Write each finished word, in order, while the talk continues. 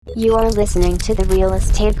You are listening to the Real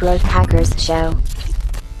Estate Growth Hackers Show.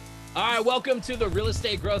 All right, welcome to the Real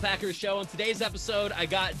Estate Growth Hackers Show. On today's episode, I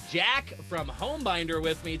got Jack from Homebinder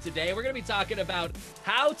with me today. We're going to be talking about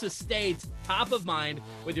how to stay top of mind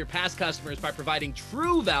with your past customers by providing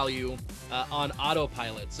true value on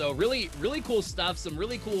autopilot. So really cool stuff, some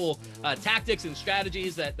really cool tactics and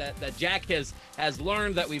strategies that Jack has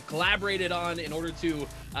learned that we've collaborated on in order to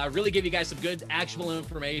really give you guys some good actionable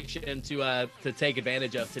information to take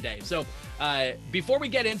advantage of today. So before we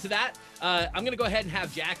get into that, I'm going to go ahead and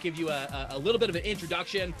have Jack give you a little bit of an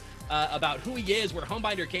introduction about who he is, where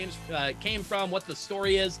Homebinder came from, what the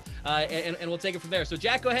story is, and we'll take it from there. So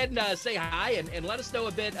Jack, go ahead and say hi and let us know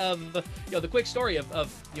a bit of the quick story of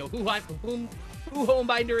who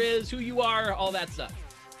Homebinder is, who you are, all that stuff.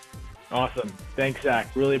 Awesome. Thanks,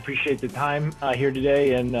 Zach. Really appreciate the time here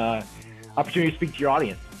today and opportunity to speak to your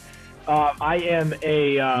audience. I am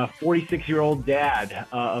a 46-year-old dad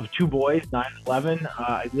of two boys, 9 and 11.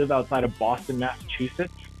 I live outside of Boston,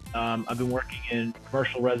 Massachusetts. I've been working in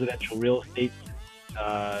commercial residential real estate since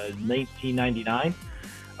 1999.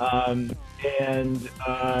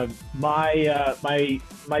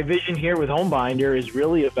 My vision here with Homebinder is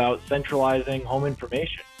really about centralizing home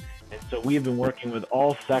information. And so we have been working with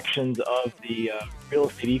all sections of the real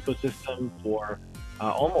estate ecosystem for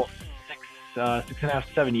almost 6.5,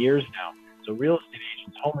 7 years now. So real estate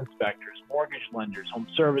agents, home inspectors, mortgage lenders, home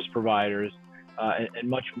service providers, and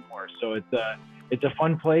much more. So it's a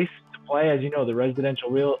fun place to play. As you know, the residential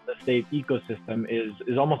real estate ecosystem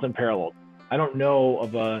is almost unparalleled. I don't know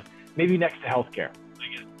of maybe next to healthcare.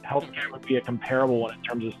 I guess healthcare would be a comparable one in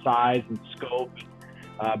terms of size and scope,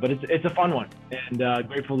 but it's a fun one, and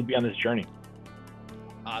grateful to be on this journey.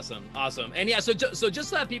 Awesome. And yeah, so just so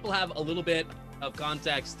that people have a little bit of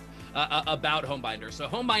context about Homebinder. So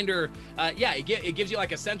Homebinder, it gives you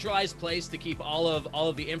like a centralized place to keep all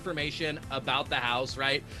of the information about the house,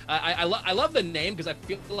 right? I love the name because I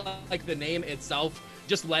feel like the name itself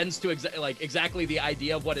just lends to exactly the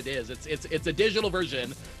idea of what it is. It's a digital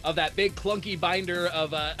version of that big clunky binder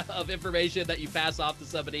of information that you pass off to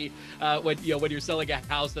somebody when you're selling a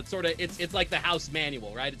house. That's sort of it's like the house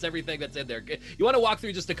manual, right? It's everything that's in there. You want to walk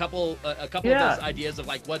through just a couple of those ideas of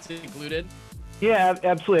like what's included? Yeah,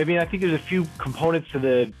 absolutely. I mean, I think there's a few components to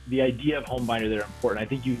the idea of Homebinder that are important. I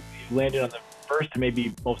think you landed on the first and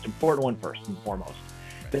maybe most important one first and foremost.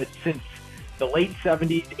 That since the late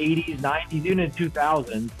 70s, 80s, 90s, even in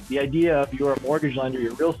 2000s, the idea of you're a mortgage lender,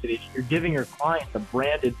 you're a real estate agent, you're giving your clients a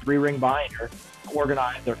branded 3-ring binder to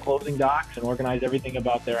organize their closing docs and organize everything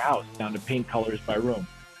about their house down to paint colors by room.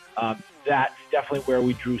 That's definitely where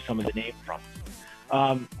we drew some of the name from.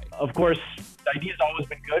 Of course, the idea's always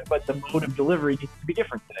been good, but the mode of delivery needs to be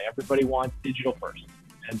different today. Everybody wants digital first.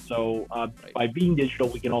 And so by being digital,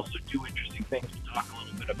 we can also do interesting things we'll talk a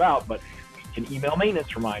little bit about, but we can email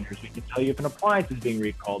maintenance reminders. We can tell you if an appliance is being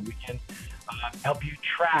recalled. We can help you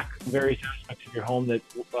track various aspects of your home that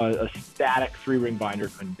a static 3-ring binder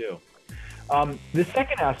couldn't do. The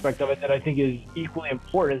second aspect of it that I think is equally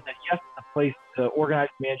important is that yes, it's a place to organize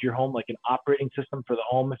and manage your home, like an operating system for the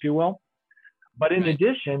home, if you will. But in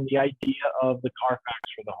addition, the idea of the Carfax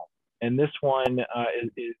for the home. And this one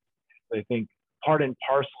is, I think, part and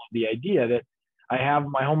parcel of the idea that I have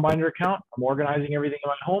my Homebinder account. I'm organizing everything in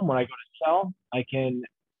my home. When I go to sell, I can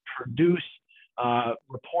produce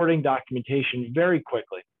reporting documentation very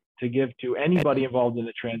quickly to give to anybody involved in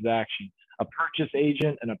the transaction, a purchase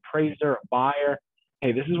agent, an appraiser, a buyer.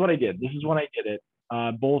 Hey, this is what I did. This is when I did it,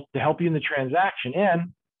 both to help you in the transaction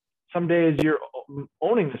and someday as you're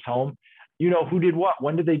owning this home, you know who did what,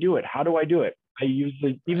 when did they do it, how do I do it? I use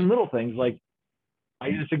even little things like, I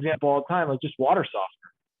use this example all the time, like just water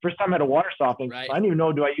softener. First time I had a water softener, I didn't even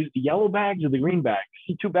know, do I use the yellow bags or the green bags? I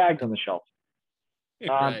see 2 bags on the shelf.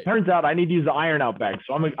 Turns out I need to use the iron out bag.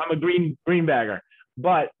 So I'm a green bagger.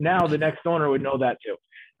 But now the next owner would know that too.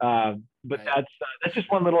 That's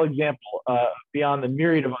just one little example beyond the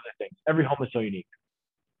myriad of other things. Every home is so unique.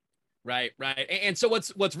 Right. And so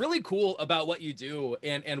what's really cool about what you do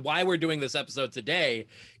and why we're doing this episode today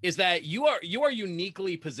is that you are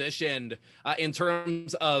uniquely positioned in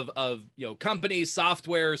terms of companies,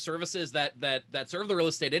 software, services that serve the real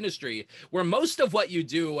estate industry, where most of what you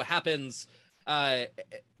do happens to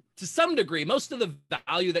some degree. Most of the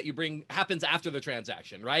value that you bring happens after the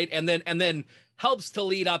transaction, right? And then helps to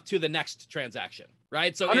lead up to the next transaction,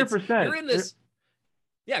 right? So 100%. You're in this.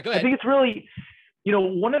 Yeah, go ahead. I think it's really,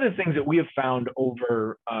 one of the things that we have found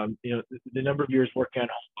over, the number of years working on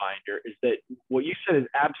Homebinder is that what you said is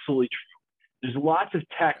absolutely true. There's lots of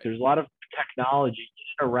tech, there's a lot of technology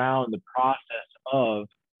in and around the process of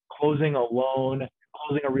closing a loan,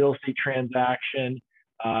 closing a real estate transaction,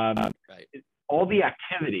 Right. all the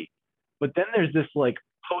activity. But then there's this like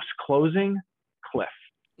post-closing cliff.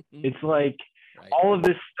 It's like all of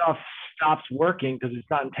this stuff stops working because it's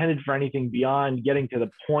not intended for anything beyond getting to the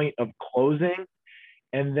point of closing.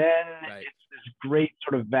 And then it's this great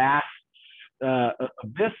sort of vast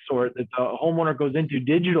abyss sort that the homeowner goes into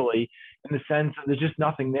digitally, in the sense that there's just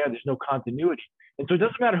nothing there. There's no continuity. And so it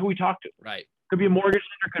doesn't matter who we talk to. Right. Could be a mortgage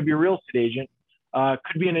lender, could be a real estate agent,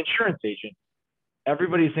 could be an insurance agent.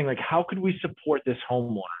 Everybody's saying, like, how could we support this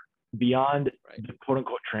homeowner beyond the quote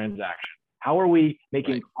unquote transaction? How are we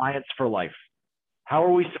making clients for life? How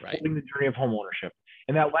are we supporting the journey of homeownership?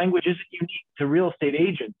 And that language isn't unique to real estate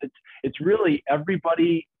agents. It's really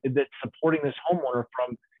everybody that's supporting this homeowner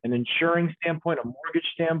from an insuring standpoint, a mortgage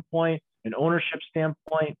standpoint, an ownership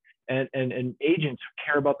standpoint, and agents who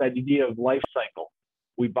care about that idea of life cycle.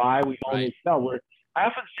 We buy, we own, we sell. I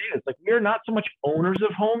often say this, like, we are not so much owners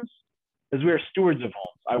of homes as we are stewards of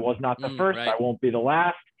homes. I was not the first. I won't be the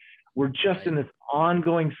last. We're just in this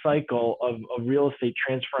ongoing cycle of real estate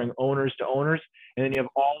transferring owners to owners. And then you have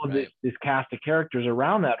all of this cast of characters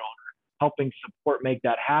around that owner helping support, make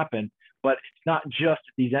that happen. But it's not just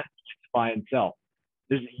at these endpoints, buy and sell.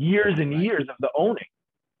 There's years and years of the owning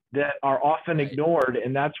that are often ignored.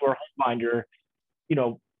 And that's where Homebinder,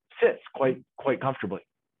 sits quite comfortably.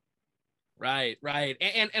 Right.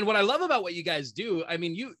 And what I love about what you guys do, I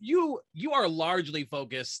mean, you are largely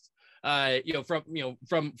focused, from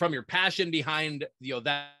your passion behind,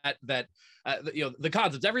 the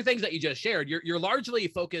concepts, everything that you just shared. You're largely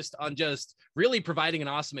focused on just really providing an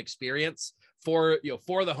awesome experience for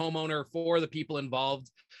the homeowner, for the people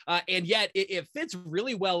involved. And yet it fits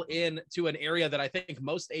really well into an area that I think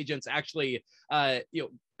most agents actually,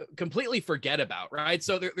 completely forget about, right?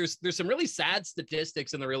 So there's some really sad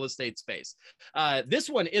statistics in the real estate space. This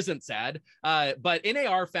one isn't sad, but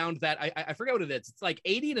NAR found that I forget what it is. It's like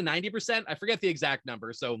 80 to 90%. I forget the exact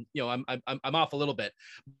number. So, I'm off a little bit.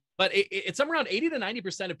 But it's somewhere around 80 to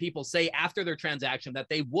 90% of people say after their transaction that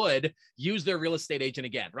they would use their real estate agent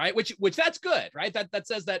again, right? Which that's good, right? That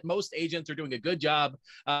says that most agents are doing a good job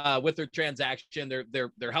with their transaction.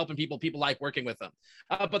 They're helping people. People like working with them.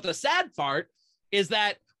 But the sad part is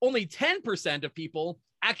that only 10% of people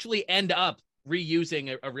actually end up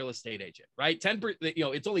reusing a real estate agent, right?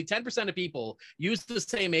 It's only 10% of people use the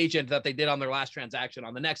same agent that they did on their last transaction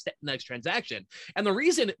on the next transaction. And the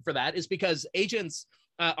reason for that is because agents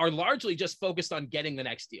are largely just focused on getting the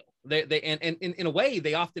next deal. They in a way,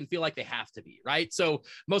 they often feel like they have to be, right? So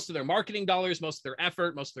most of their marketing dollars, most of their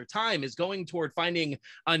effort, most of their time is going toward finding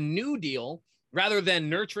a new deal rather than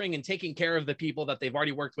nurturing and taking care of the people that they've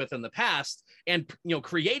already worked with in the past and,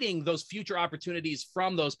 creating those future opportunities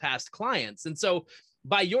from those past clients. And so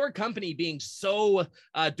by your company being so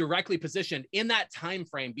directly positioned in that time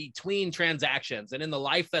frame between transactions and in the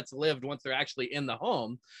life that's lived once they're actually in the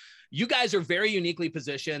home, you guys are very uniquely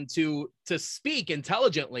positioned to speak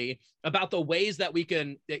intelligently about the ways that we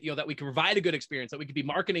can, that we can provide a good experience, that we could be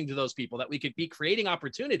marketing to those people, that we could be creating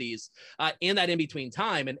opportunities in that in-between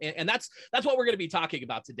time. And that's what we're going to be talking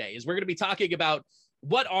about today. Is we're going to be talking about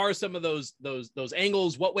what are some of those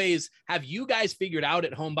angles? What ways have you guys figured out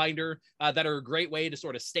at Homebinder that are a great way to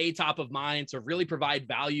sort of stay top of mind, to really provide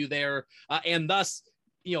value there, and thus,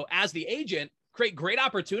 as the agent, create great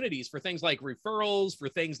opportunities for things like referrals, for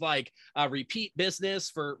things like repeat business,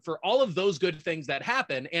 for all of those good things that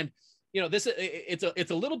happen. And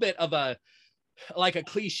it's a little bit of a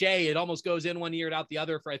cliche. It almost goes in one ear and out the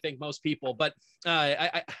other for I think most people. But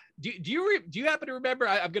do you happen to remember?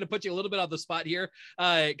 I'm going to put you a little bit on the spot here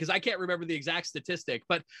because I can't remember the exact statistic.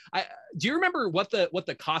 But do you remember what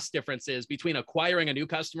the cost difference is between acquiring a new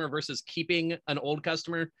customer versus keeping an old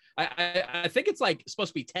customer? I think it's supposed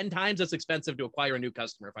to be 10 times as expensive to acquire a new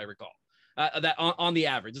customer, if I recall. That on the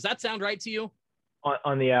average. Does that sound right to you?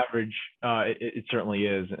 On the average, it certainly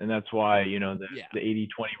is, and that's why the 80-20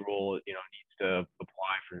 rule needs to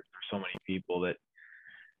apply for so many people that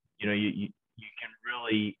you can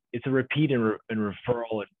really, it's a repeat and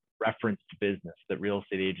referral and reference business that real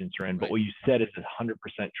estate agents are in. But what you said is 100%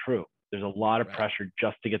 true. There's a lot of pressure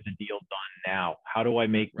just to get the deal done now. How do I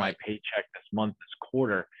make my paycheck this month, this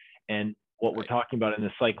quarter? And what we're talking about in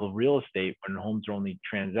the cycle of real estate, when homes are only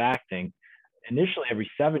transacting initially every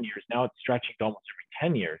 7 years, now it's stretching to almost every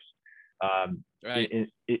 10 years.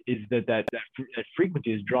 Is that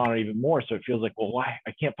frequency is drawn out even more. So it feels like, well, why?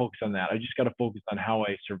 I can't focus on that. I just got to focus on how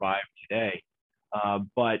I survive today.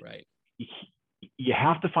 But you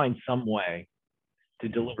have to find some way to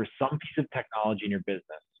deliver some piece of technology in your business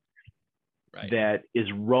that is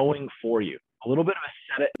rowing for you. A little bit of a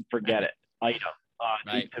set it and forget it item.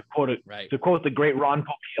 To quote the great Ron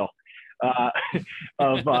Popeil,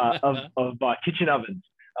 of kitchen ovens,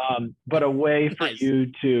 but a way for Nice.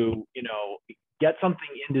 you to, get something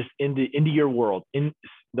into your world, in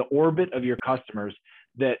the orbit of your customers,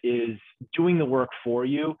 that is doing the work for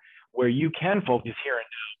you, where you can focus here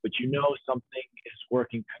and now, but something is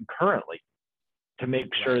working concurrently to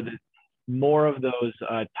make sure that more of those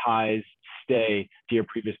ties stay to your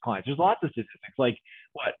previous clients. There's lots of statistics, like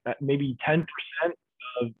maybe 10%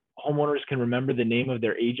 of homeowners can remember the name of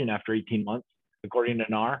their agent after 18 months, according to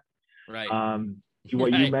NAR. Right.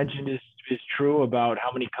 What you mentioned is true about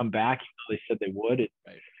how many come back, even though they said they would.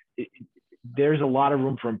 There's a lot of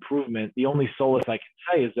room for improvement. The only solace I can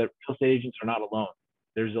say is that real estate agents are not alone.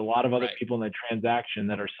 There's a lot of other people in the transaction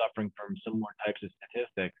that are suffering from similar types of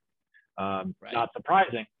statistics. Not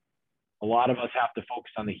surprising. A lot of us have to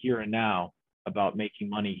focus on the here and now about making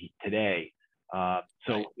money today.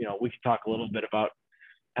 We can talk a little bit about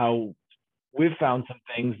how we've found some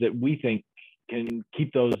things that we think can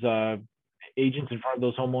keep those agents in front of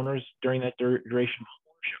those homeowners during that duration of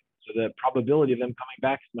ownership. So the probability of them coming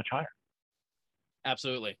back is much higher.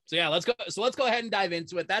 Absolutely. So yeah, let's go ahead and dive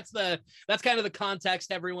into it. That's kind of the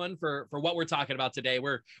context, everyone, for what we're talking about today.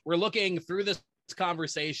 We're looking through this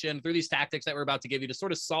conversation, through these tactics that we're about to give you, to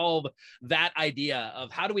sort of solve that idea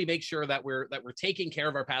of how do we make sure that we're taking care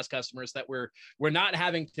of our past customers, that we're not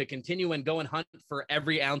having to continue and go and hunt for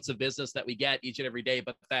every ounce of business that we get each and every day,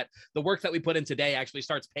 but that the work that we put in today actually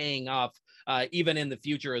starts paying off even in the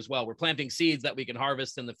future as well. We're planting seeds that we can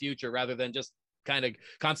harvest in the future rather than just kind of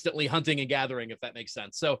constantly hunting and gathering, if that makes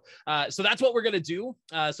sense. So that's what we're going to do.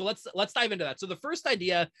 So let's dive into that. So the first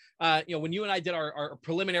idea, when you and I did our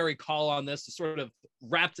preliminary call on this to sort of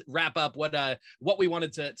wrap up what we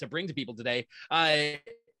wanted to bring to people today,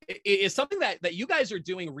 is something that you guys are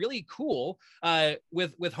doing really cool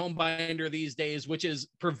with HomeBinder these days, which is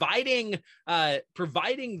providing the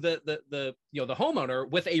homeowner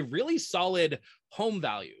with a really solid home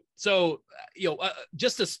value. So,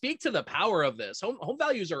 just to speak to the power of this, home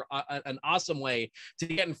values are an awesome way to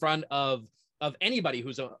get in front of anybody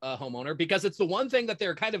who's a homeowner, because it's the one thing that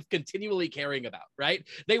they're kind of continually caring about, right?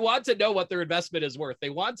 They want to know what their investment is worth.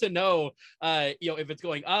 They want to know, if it's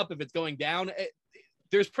going up, if it's going down.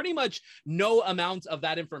 There's pretty much no amount of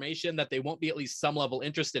that information that they won't be at least some level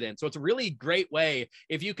interested in. So it's a really great way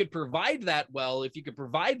if you could provide that if you could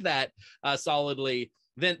provide that solidly,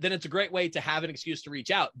 then it's a great way to have an excuse to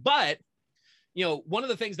reach out. But, one of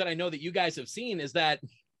the things that I know that you guys have seen is that,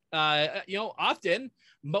 often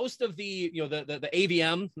most of the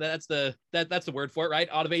AVM, that's the word for it, right?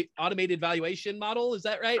 Automated valuation model. Is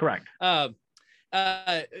that right? Correct.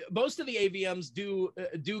 Most of the AVMs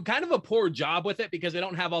do kind of a poor job with it because they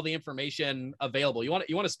don't have all the information available. You want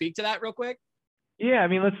to speak to that real quick? Yeah, I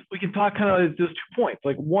mean, we can talk kind of those 2 points.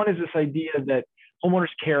 Like, one is this idea that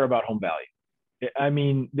homeowners care about home value. I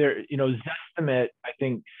mean, Zestimate, I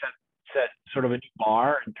think, set sort of a new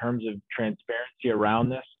bar in terms of transparency around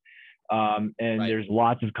this. There's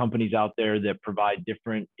lots of companies out there that provide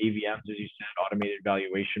different AVMs, as you said, automated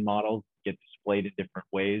valuation models, get displayed in different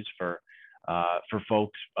ways for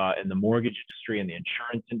folks in the mortgage industry, in the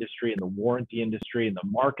insurance industry, in the warranty industry, in the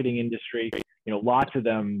marketing industry. Lots of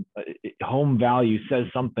them, home value says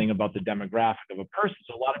something about the demographic of a person.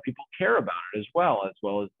 So a lot of people care about it as well as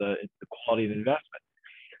the quality of the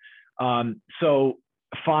investment. So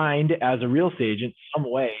find, as a real estate agent, some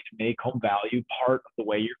way to make home value part of the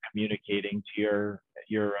way you're communicating to your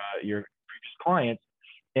previous clients.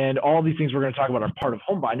 And all these things we're going to talk about are part of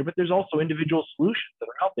HomeBinder, but there's also individual solutions that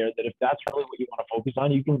are out there that if that's really what you want to focus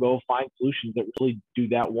on, you can go find solutions that really do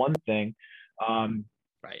that one thing.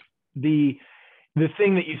 The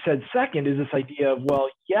thing that you said second is this idea of, well,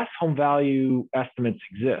 yes, home value estimates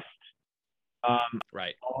exist.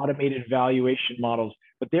 Automated valuation models,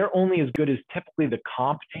 but they're only as good as typically the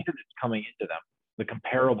comp data that's coming into them, the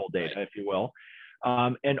comparable data, if you will.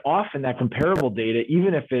 And often that comparable data,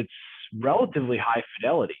 even if it's relatively high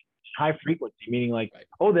fidelity, high frequency, meaning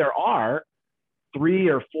there are 3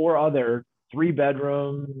 or 4 other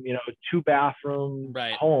 3-bedroom, 2-bathroom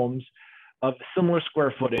homes of similar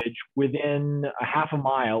square footage within a half a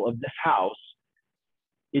mile of this house.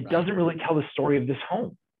 It doesn't really tell the story of this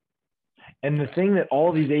home. And the thing that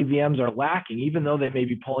all these AVMs are lacking, even though they may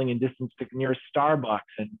be pulling in distance to nearest Starbucks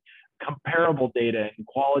and comparable data and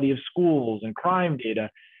quality of schools and crime data,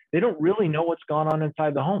 they don't really know what's gone on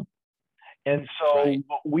inside the home. And so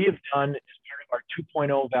what we have done as part of our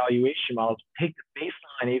 2.0 valuation model is take the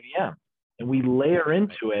baseline AVM and we layer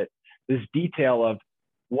into it this detail of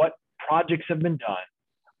what projects have been done,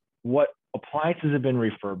 what appliances have been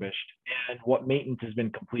refurbished, and what maintenance has been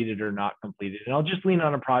completed or not completed. And I'll just lean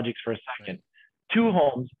on projects for a second. two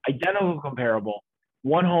homes, identical, comparable.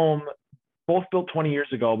 One home, both built 20 years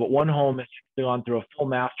ago, but one home has gone through a full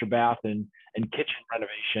master bath and kitchen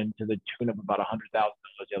renovation to the tune of about $100,000.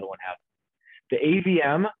 The other one has. The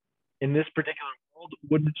AVM in this particular world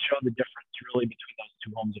wouldn't show the difference really between those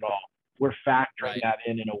two homes at all. We're factoring that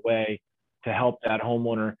in a way to help that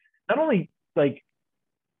homeowner not only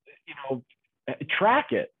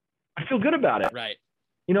track it. I feel good about it. Right.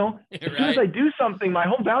 As soon as I do something, my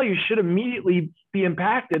home value should immediately be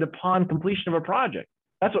impacted upon completion of a project.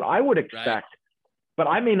 That's what I would expect. But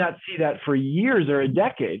I may not see that for years or a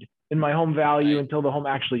decade in my home value until the home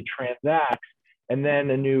actually transacts, and then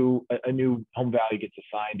a new home value gets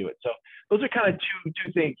assigned to it. So those are kind of two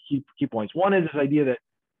things, key points. One is this idea that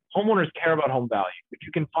homeowners care about home value. If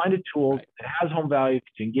you can find a tool that has home value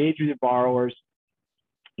to engage with your borrowers,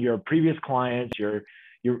 your previous clients, your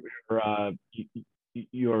book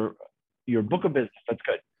of business, that's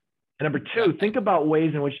good. And number two, think about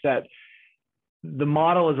ways in which that the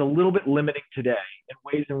model is a little bit limiting today, and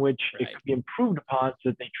ways in which it can be improved upon so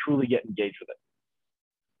that they truly get engaged with it.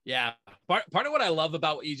 Yeah. Part of what I love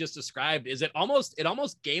about what you just described is it almost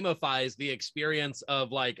gamifies the experience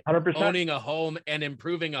of like 100%. owning a home and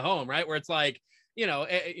improving a home, right? Where it's like,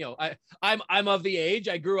 I'm of the age.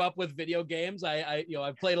 I grew up with video games. I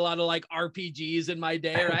played a lot of like RPGs in my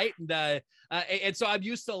day, right? And so I'm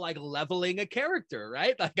used to like leveling a character,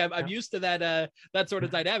 right? Like I'm used to that sort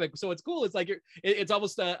of dynamic. So it's cool. It's like it's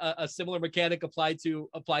almost a similar mechanic applied to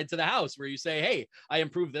the house, where you say, hey, I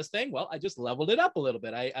improved this thing. Well, I just leveled it up a little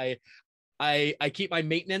bit. I keep my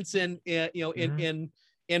maintenance in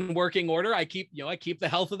working order. I keep the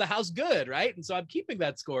health of the house good, right? And so I'm keeping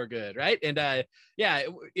that score good, right? And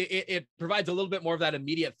it provides a little bit more of that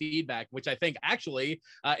immediate feedback, which I think actually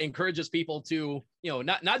encourages people to,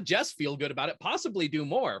 not just feel good about it, possibly do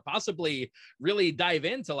more, possibly really dive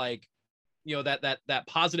into like, that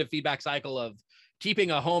positive feedback cycle of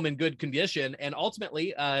keeping a home in good condition, and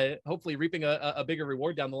ultimately, hopefully reaping a bigger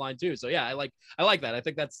reward down the line too. So yeah, I like that. I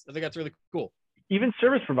think that's really cool. Even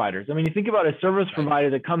service providers. I mean, you think about a service provider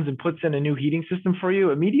that comes and puts in a new heating system for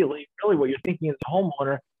you, immediately, really what you're thinking as a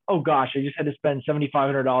homeowner, oh gosh, I just had to spend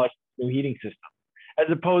 $7,500 for a new heating system. As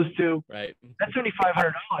opposed to that $7,500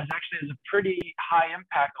 actually is a pretty high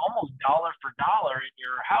impact, almost dollar for dollar in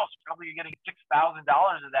your house. Probably you're getting $6,000 of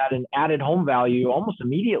that in added home value almost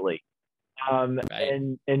immediately. And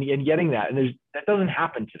getting that. And that doesn't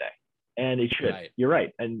happen today. And it should. You're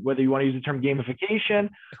right. And whether you want to use the term gamification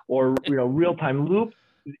or real-time loop,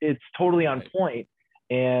 it's totally on point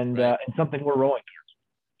and something we're rolling towards.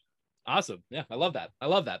 Awesome. Yeah, I love that.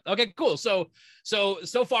 Okay, cool. So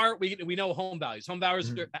far we know home values. Home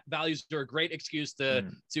values are a great excuse to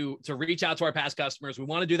reach out to our past customers. We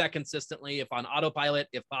want to do that consistently, if on autopilot,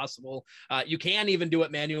 if possible. You can even do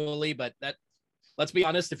it manually, but let's be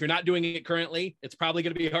honest, if you're not doing it currently, it's probably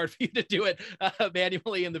going to be hard for you to do it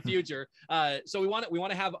manually in the future. So we want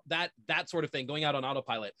to have that sort of thing going out on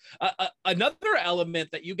autopilot. Another element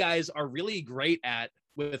that you guys are really great at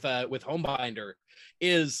with HomeBinder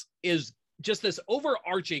is just this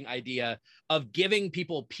overarching idea of giving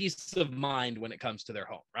people peace of mind when it comes to their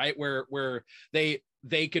home, right? Where they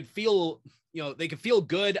could feel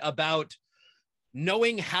good about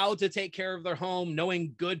knowing how to take care of their home,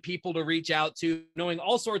 knowing good people to reach out to, knowing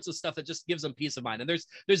all sorts of stuff that just gives them peace of mind. And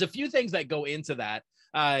there's a few things that go into that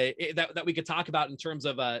that we could talk about in terms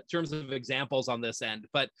of examples on this end.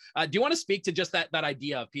 But do you want to speak to just that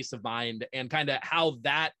idea of peace of mind and kind of how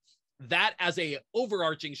that as a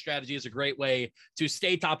overarching strategy is a great way to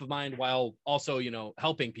stay top of mind while also,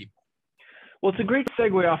 helping people? Well, it's a great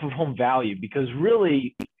segue off of home value, because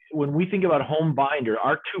really, when we think about HomeBinder,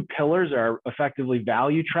 our two pillars are effectively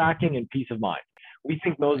value tracking and peace of mind. We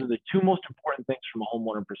think those are the two most important things from a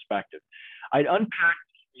homeowner perspective. I'd unpack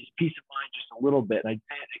this peace of mind just a little bit, and I'd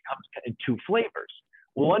say it comes in two flavors.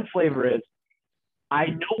 Well, one flavor is I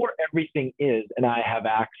know where everything is and I have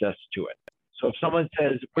access to it. So if someone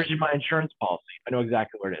says, where's my insurance policy? I know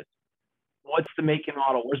exactly where it is. What's the make and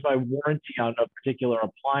model? Where's my warranty on a particular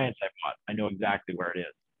appliance I bought? I know exactly where it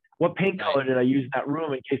is. What paint color did I use in that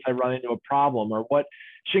room in case I run into a problem? Or what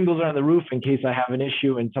shingles are on the roof in case I have an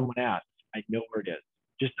issue and someone asks? I know where it is.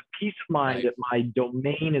 Just the peace of mind that my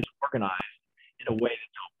domain is organized in a way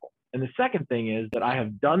that's helpful. And the second thing is that I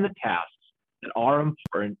have done the tasks that are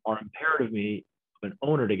important, are imperative to me of an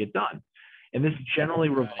owner to get done. And this generally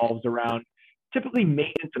revolves around typically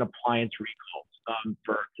maintenance and appliance recalls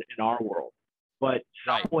in our world. But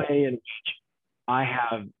some way in which I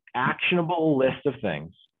have actionable list of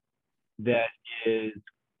things that is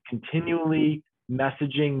continually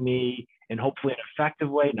messaging me in hopefully an effective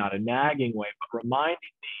way, not a nagging way, but reminding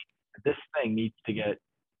me this thing needs to get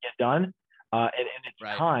done, and it's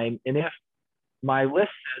Right. time. And if my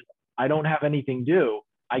list says I don't have anything due,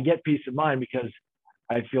 I get peace of mind because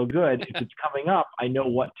I feel good. If it's coming up, I know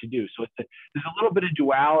what to do. So there's a little bit of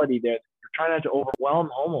duality there. You're trying not to overwhelm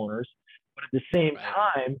homeowners, but at the same Right.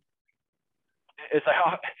 time, it's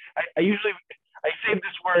like I usually save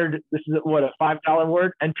this word. This is what, a $5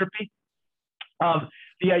 word, entropy.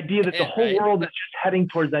 The idea that the whole Right. world is just heading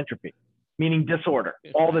towards entropy, meaning disorder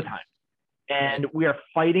all the time. And we are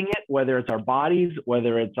fighting it, whether it's our bodies,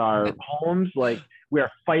 whether it's our homes, like we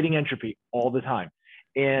are fighting entropy all the time.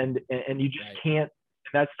 And you just Right. can't,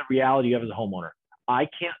 that's the reality you have as a homeowner. I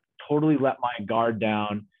can't totally let my guard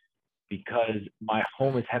down because my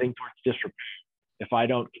home is heading towards disrepair if I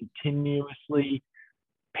don't continuously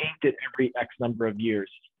paint it every X number of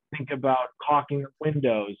years. Think about caulking the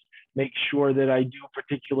windows, make sure that I do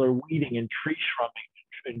particular weeding and tree shrubbing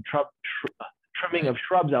and trimming of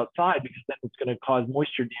shrubs outside, because then it's going to cause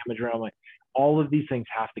moisture damage around all of these things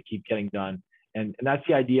have to keep getting done. And that's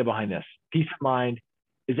the idea behind this. Peace of mind.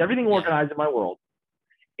 Is everything organized in my world?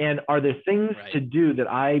 And are there things to do that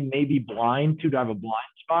I may be blind to? Do I have a blind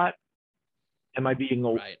spot? Am I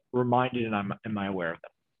being reminded and am I aware of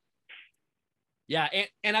them? Yeah.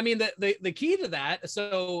 And I mean, the key to that,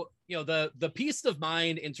 so, the peace of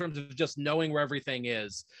mind in terms of just knowing where everything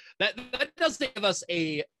is, that doesn't give us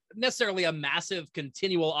necessarily a massive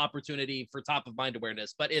continual opportunity for top of mind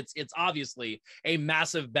awareness, but it's obviously a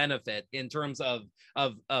massive benefit in terms of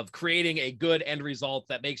creating a good end result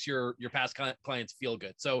that makes your past clients feel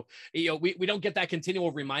good. So we don't get that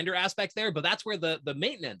continual reminder aspect there, but that's where the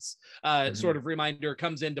maintenance sort of reminder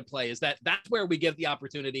comes into play. Is that's where we give the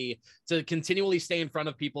opportunity to continually stay in front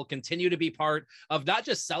of people, continue to be part of not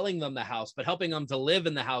just selling them the house, but helping them to live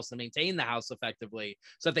in the house and maintain the house effectively,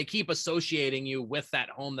 so that they keep associating you with that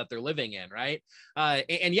home that they're living in, right?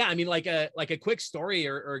 And yeah, I mean, like a quick story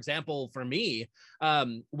or example for me,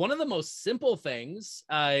 one of the most simple things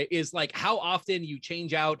is like how often you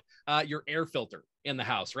change out your air filter in the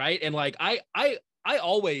house, right? And like I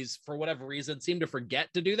always, for whatever reason, seem to forget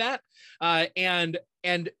to do that, and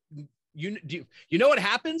you know what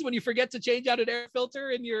happens when you forget to change out an air filter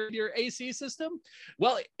in your AC system?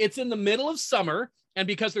 Well, it's in the middle of summer, and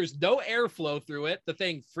because there's no airflow through it, the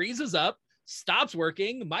thing freezes up, stops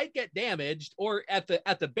working, might get damaged, or at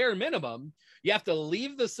the bare minimum, you have to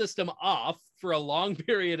leave the system off for a long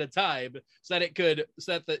period of time so that it could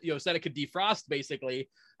defrost basically,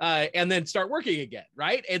 and then start working again,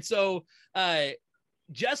 right? And so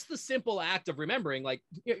just the simple act of remembering, like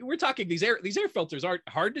we're talking, these air filters aren't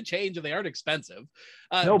hard to change and they aren't expensive.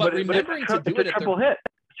 No, but remembering to do it, it's a triple hit.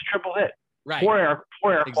 It's a triple hit. Right. Poor air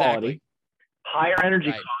Exactly. quality, higher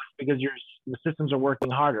energy costs because the systems are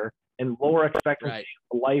working harder, and lower expectancy of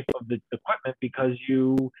the life of the equipment because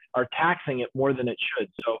you are taxing it more than it should.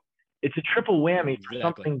 So it's a triple whammy for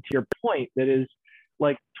something, to your point, that is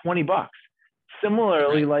like $20.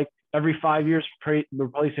 Similarly, like every 5 years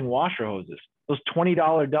replacing washer hoses, those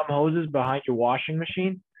 $20 dumb hoses behind your washing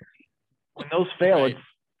machine, when those fail, it's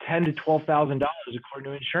 $10,000 to $12,000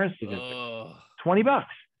 according to insurance statistics. $20.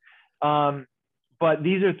 But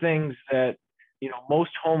these are things that most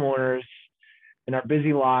homeowners in our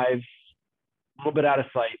busy lives, a little bit out of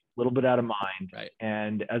sight, a little bit out of mind,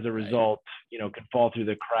 and as a result, can fall through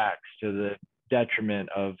the cracks to the detriment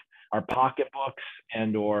of our pocketbooks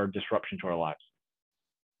and or disruption to our lives.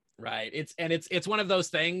 Right. It's one of those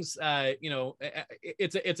things,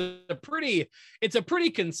 it's a pretty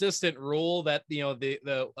consistent rule that,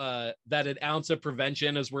 that an ounce of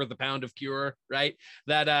prevention is worth a pound of cure, right?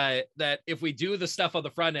 That if we do the stuff on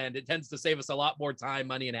the front end, it tends to save us a lot more time,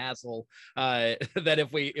 money, and hassle, than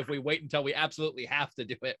if we wait until we absolutely have to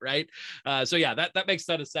do it. Right. So yeah, that makes a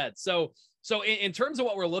ton of sense. So in terms of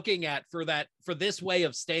what we're looking at for this way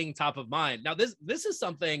of staying top of mind, now this is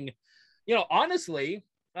something, honestly,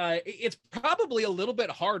 it's probably a little bit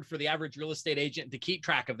hard for the average real estate agent to keep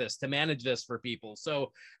track of this, to manage this for people.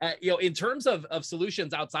 So, in terms of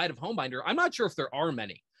solutions outside of Homebinder, I'm not sure if there are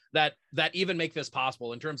many that even make this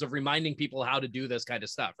possible in terms of reminding people how to do this kind of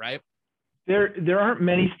stuff, right? There aren't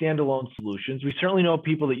many standalone solutions. We certainly know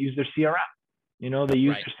people that use their CRM. They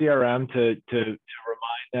use their CRM to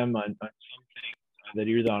remind them on some things that are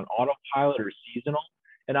either on autopilot or seasonal.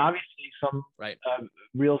 And obviously some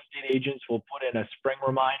real estate agents will put in a spring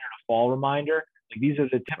reminder and a fall reminder. Like, these are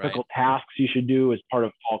the typical tasks you should do as part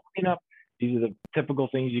of fall cleanup. These are the typical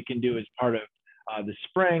things you can do as part of the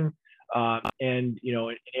spring. And,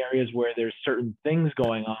 in areas where there's certain things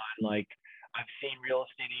going on, like I've seen real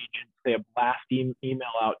estate agents, they have blast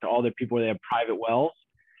email out to all their people where they have private wells.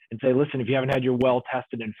 and say, listen, if you haven't had your well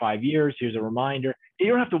tested in 5 years, here's a reminder. You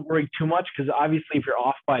don't have to worry too much, because obviously if you're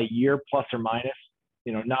off by a year plus or minus,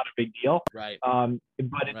 not a big deal. Right.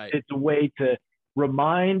 But it's a way to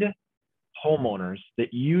remind homeowners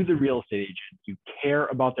that you, the real estate agent, you care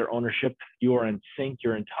about their ownership, you are in sync,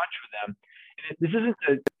 you're in touch with them. And this isn't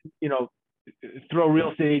to, throw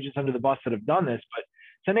real estate agents under the bus that have done this, but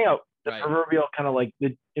sending out the proverbial kind of like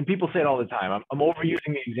and people say it all the time. I'm overusing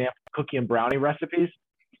the example of cookie and brownie recipes.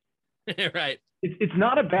 Right. It's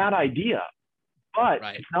not a bad idea, but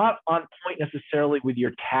it's not on point necessarily with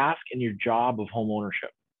your task and your job of home ownership.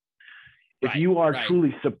 If you are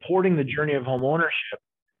truly supporting the journey of home ownership,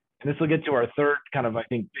 and this will get to our third kind of, I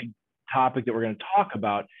think, big topic that we're going to talk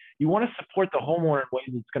about, you want to support the homeowner in ways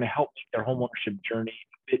that's going to help make their home ownership journey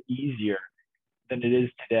a bit easier than it is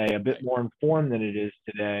today, a bit more informed than it is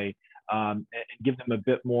today, and give them a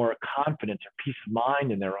bit more confidence or peace of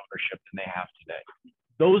mind in their ownership than they have today.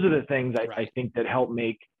 Those are the things I think that help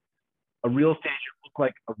make a real estate agent look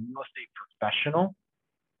like a real estate professional.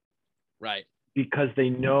 Right. Because they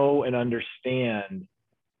know and understand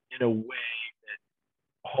in a way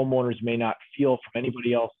that homeowners may not feel from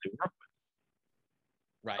anybody else they work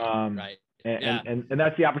with. Right. And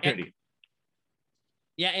that's the opportunity.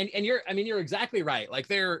 And you're exactly right. Like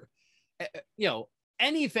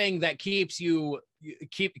anything that keeps you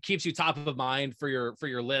top of mind for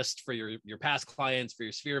your list, for your past clients, for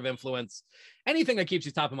your sphere of influence, anything that keeps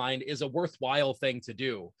you top of mind is a worthwhile thing to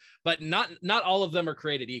do. But not all of them are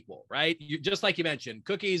created equal, right? Just like you mentioned,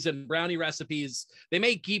 cookies and brownie recipes, they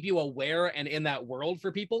may keep you aware and in that world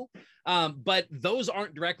for people, but those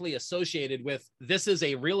aren't directly associated with, this is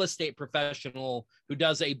a real estate professional who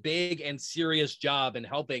does a big and serious job in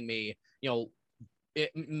helping me,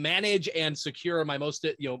 manage and secure my most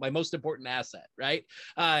important asset, right?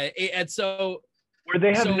 And so where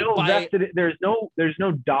they have vested, there's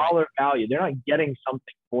no dollar value. They're not getting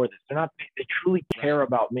something for this. They truly care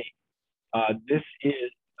about me. This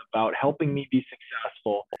is about helping me be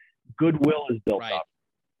successful. Goodwill is built up,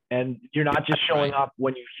 and you're not just showing up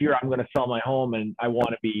when you hear I'm going to sell my home and I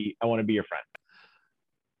want to be your friend.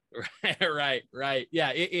 Right.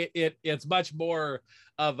 Yeah. It's much more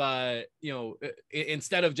of a,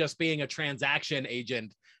 instead of just being a transaction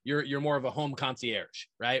agent, you're more of a home concierge,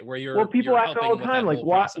 right? Where people ask all the time, like,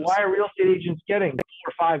 why are real estate agents getting 4,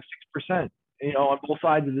 5, 6%, on both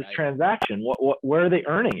sides of this transaction? Where are they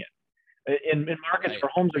earning it? In markets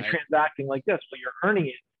where homes are transacting like this, well, you're earning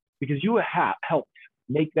it because you have helped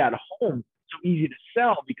make that home so easy to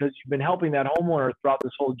sell, because you've been helping that homeowner throughout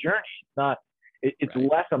this whole journey. It's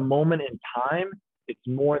less a moment in time. It's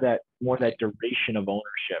more that duration of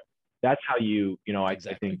ownership. That's how I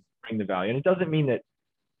think bring the value. And it doesn't mean that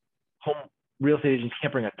home real estate agents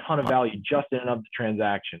can't bring a ton of value just in and of the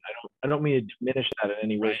transaction. I don't mean to diminish that in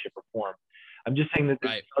any way, shape, or form. I'm just saying that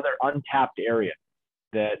there's other untapped area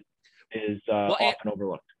that is often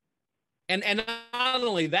overlooked. And not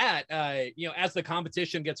only that, as the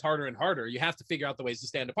competition gets harder and harder, you have to figure out the ways to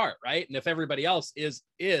stand apart, right? And if everybody else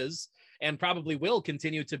is and probably will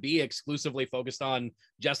continue to be exclusively focused on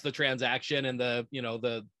just the transaction and the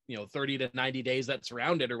 30 to 90 days that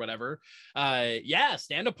surround it or whatever,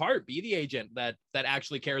 stand apart, be the agent that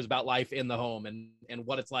actually cares about life in the home and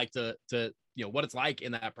what it's like to what it's like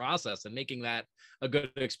in that process and making that a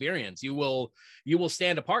good experience. You will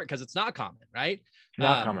stand apart because it's not common, right?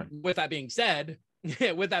 Not common. With that being said,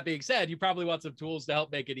 you probably want some tools to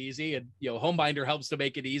help make it easy, and Homebinder helps to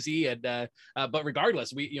make it easy. And but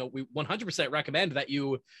regardless, we 100% recommend that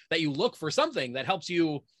you look for something that helps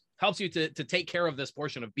you to take care of this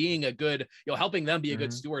portion of being a good, helping them be a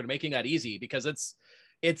good steward, making that easy, because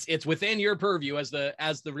it's within your purview as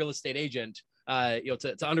the real estate agent,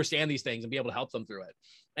 to understand these things and be able to help them through it.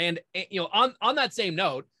 And on that same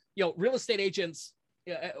note, real estate agents,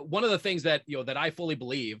 one of the things that that I fully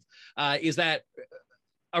believe is that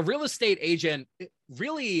a real estate agent,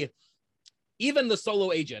 really, even the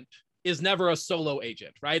solo agent is never a solo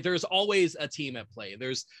agent, right? There's always a team at play.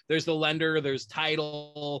 There's the lender, there's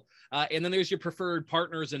title, and then there's your preferred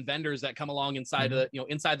partners and vendors that come along inside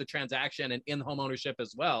inside the transaction and in home ownership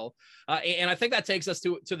as well. And I think that takes us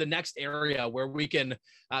to the next area where we can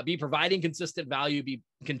be providing consistent value,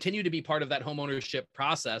 continue to be part of that home ownership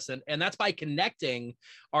process, and that's by connecting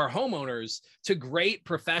our homeowners to great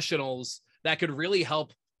professionals that could really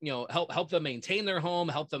help them maintain their home,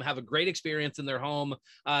 help them have a great experience in their home,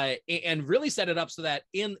 and really set it up so that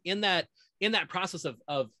in that process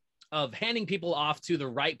of handing people off to the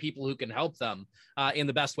right people who can help them in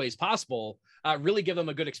the best ways possible, really give them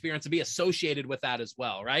a good experience and be associated with that as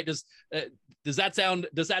well, right? Does that sound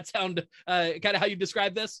kind of how you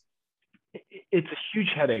describe this? it's a huge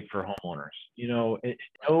headache for homeowners.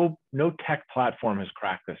 No tech platform has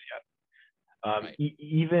cracked this yet.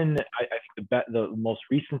 Even I think the most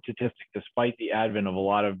recent statistic, despite the advent of a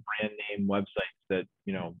lot of brand name websites that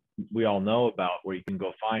we all know about, where you can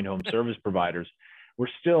go find home service providers, we're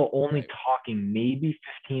still only talking maybe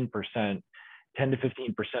 15%, 10 to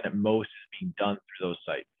 15% at most is being done through those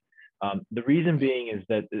sites. The reason being is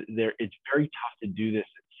that it's very tough to do this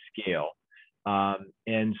at scale,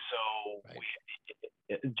 and so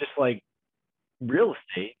just like real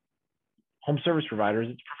estate, home service providers,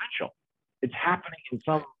 it's provincial. It's happening in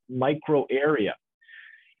some micro area.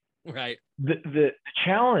 Right. The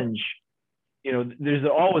challenge, there's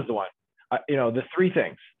always the one, the three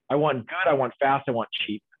things. I want good, I want fast, I want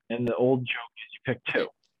cheap. And the old joke is you pick two.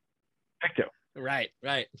 Pick two. Right.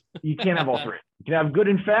 You can't have all three. You can have good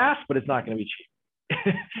and fast, but it's not going to be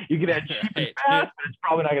cheap. You can have cheap and fast, but it's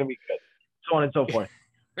probably not going to be good. So on and so forth.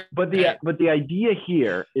 But the idea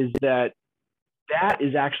here is that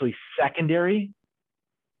is actually secondary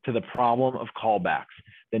to the problem of callbacks.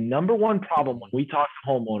 The number one problem when we talk to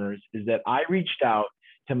homeowners is that I reached out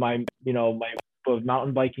to my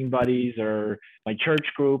mountain biking buddies or my church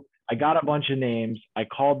group. I got a bunch of names. I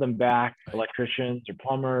called them back, electricians or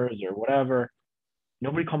plumbers or whatever.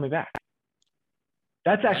 Nobody called me back.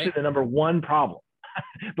 That's actually the number one problem.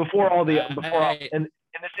 And this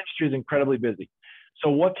industry is incredibly busy. So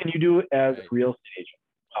what can you do as a real estate agent?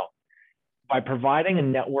 Well, by providing a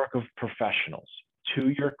network of professionals to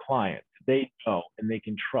your clients they know and they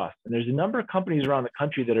can trust. And there's a number of companies around the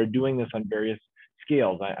country that are doing this on various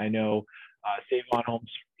scales. I know Save On Home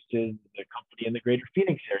Services, the company in the greater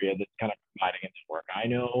Phoenix area that's kind of providing a network. I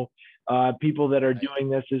know people that are doing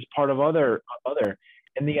this as part of other.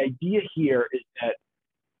 And the idea here is that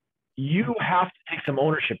you have to take some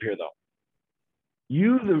ownership here, though.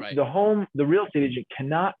 The real estate agent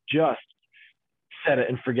cannot just set it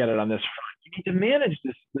and forget it on this front. You need to manage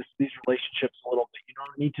these relationships a little bit.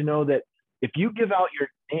 You need to know that if you give out your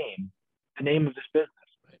name, the name of this business,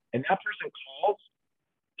 and that person calls,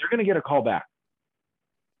 they're going to get a call back.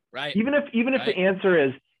 Right. Even if the answer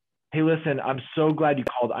is, hey, listen, I'm so glad you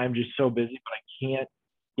called. I'm just so busy, but I can't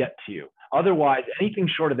get to you. Otherwise, anything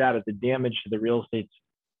short of that is a damage to the real estate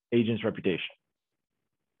agent's reputation.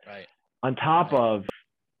 Right. On top of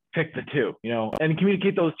pick the two, and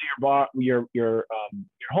communicate those to your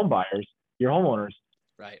home buyers, your homeowners.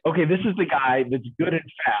 Right. Okay, this is the guy that's good and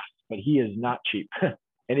fast, but he is not cheap. And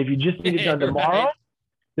if you just need it done tomorrow,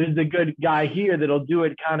 there's the good guy here that'll do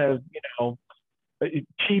it kind of,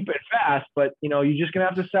 cheap and fast, but you're just gonna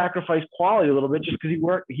have to sacrifice quality a little bit just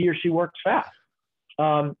because he or she works fast.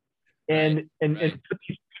 And put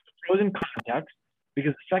these pros in context,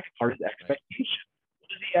 because the second part is expectation. What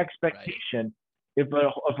is the expectation? If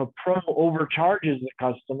a pro overcharges the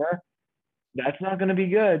customer, that's not going to be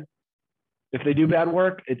good. If they do bad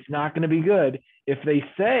work, it's not going to be good. If they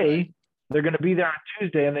say they're going to be there on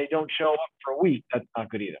Tuesday and they don't show up for a week, that's not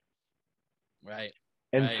good either. Right.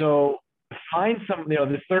 And so find some,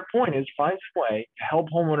 the third point is find some way to help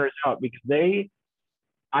homeowners out, because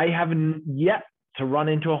I haven't yet to run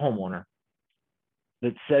into a homeowner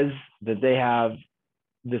that says that they have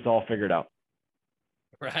this all figured out.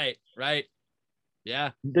 Right.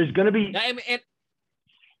 Yeah. There's going to be,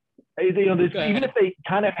 even if they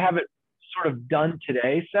kind of have it sort of done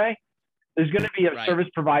today, there's going to be a service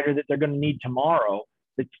provider that they're going to need tomorrow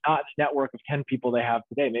that's not the network of 10 people they have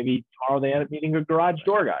today. Maybe tomorrow they end up needing a garage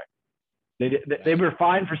door guy. They were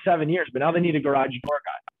fine for 7 years, but now they need a garage door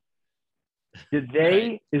guy. Is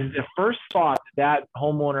the first thought that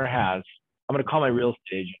homeowner has, I'm going to call my real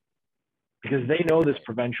estate agent, because they know this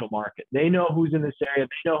provincial market. They know who's in this area.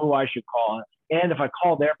 They know who I should call. And if I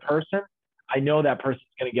call their person, I know that person's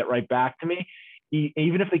going to get right back to me.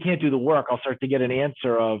 Even if they can't do the work, I'll start to get an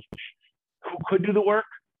answer of who could do the work,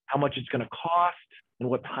 how much it's going to cost, and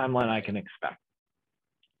what timeline I can expect.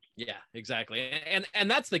 Yeah, exactly.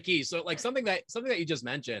 And that's the key. So like something that you just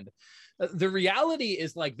mentioned, the reality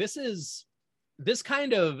is like, this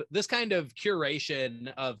kind of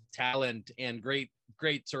curation of talent and great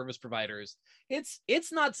service providers,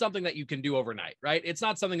 it's not something that you can do overnight, right? It's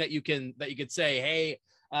not something that you could say, hey,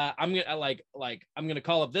 I'm gonna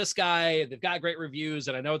call up this guy. They've got great reviews,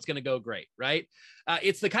 and I know it's gonna go great, right?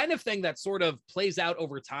 It's the kind of thing that sort of plays out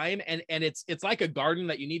over time, and it's like a garden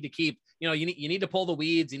that you need to keep. You need to pull the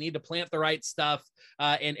weeds, you need to plant the right stuff,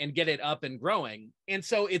 and get it up and growing. And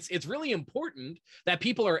so it's really important that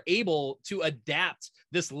people are able to adapt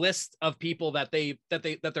this list of people that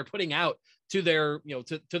they're putting out to their,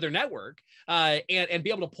 to their network, and be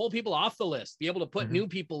able to pull people off the list, be able to put new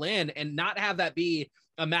people in, and not have that be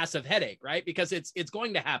a massive headache, right? Because it's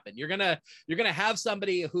going to happen. You're gonna have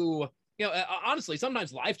somebody who, honestly,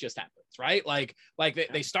 sometimes life just happens, right? Like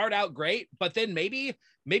they start out great, but then maybe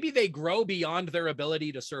they grow beyond their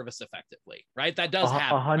ability to service effectively, right? That does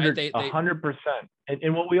happen. 100%.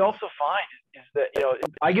 And what we also find is that,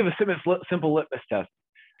 I give a simple litmus test.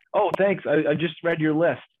 Oh, thanks. I just read your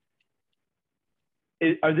list.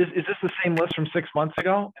 Is this the same list from 6 months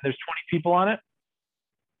ago? And there's 20 people on it?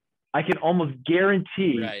 I can almost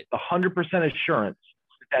guarantee 100% assurance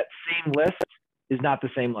that same list is not the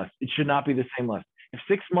same list. It should not be the same list. If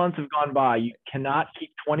 6 months have gone by, you cannot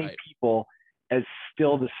keep 20 people as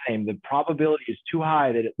still the same. The probability is too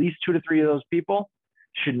high that at least 2 to 3 of those people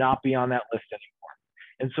should not be on that list anymore.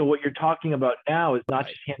 And so what you're talking about now is not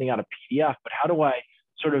just handing out a PDF, but how do I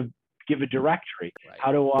sort of give a directory?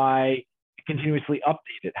 How do I continuously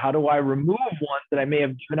update it? How do I remove ones that I may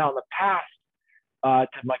have given out in the past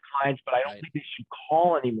to my clients, but I don't think they should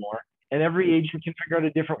call anymore? And every agent can figure out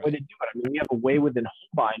a different way to do it. I mean, we have a way within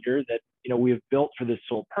Homebinder that, we have built for this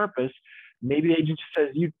sole purpose. Maybe the agent just says,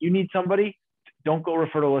 you need somebody, don't go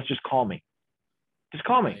refer to us, just call me. Just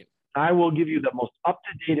call me. I will give you the most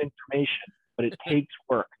up-to-date information, but it takes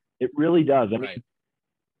work. It really does. I mean,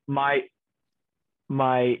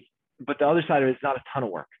 but the other side of it is not a ton of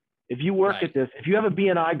work. If you work at this, if you have a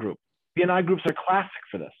BNI group, BNI groups are classic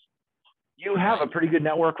for this. You have a pretty good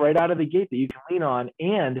network right out of the gate that you can lean on,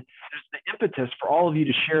 and there's the impetus for all of you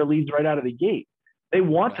to share leads right out of the gate. They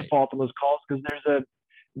want to follow up on those calls because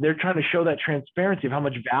they're trying to show that transparency of how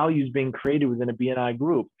much value is being created within a BNI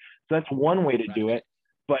group. So that's one way to do it.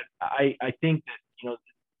 But I think that,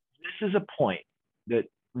 this is a point that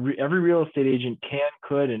every real estate agent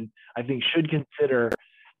could, and I think should consider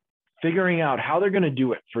figuring out how they're going to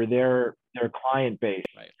do it for their client base.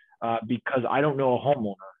 Because I don't know a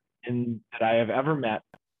homeowner that I have ever met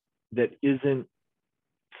that isn't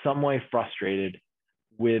some way frustrated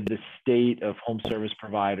with the state of home service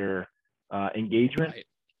provider engagement,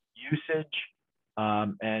 usage,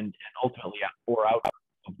 and ultimately or out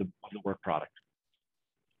of the work product.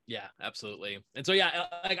 Yeah, absolutely. And so,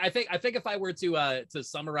 I think if I were to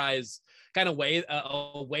summarize kind of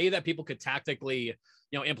a way that people could tactically,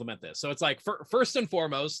 implement this. So it's like, first and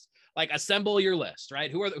foremost, like assemble your list,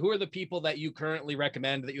 right? Who are the people that you currently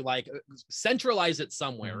recommend that you like? Centralize it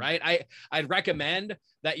somewhere, right? I'd recommend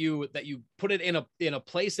that you put it in a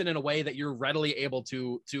place and in a way that you're readily able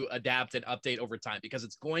to adapt and update over time, because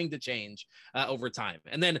it's going to change over time.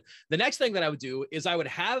 And then the next thing that I would do is I would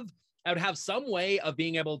have some way of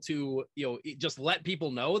being able to, just let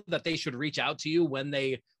people know that they should reach out to you when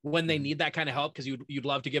they need that kind of help, because you'd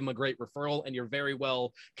love to give them a great referral, and you're very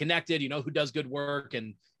well connected, who does good work,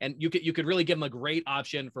 and you could really give them a great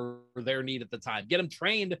option for their need at the time. Get them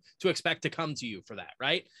trained to expect to come to you for that,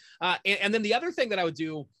 right? And then the other thing that I would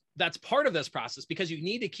do that's part of this process, because you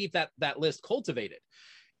need to keep that list cultivated,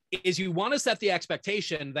 is you want to set the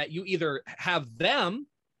expectation that you either have them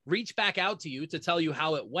reach back out to you to tell you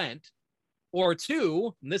how it went, or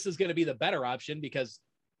two, and this is going to be the better option because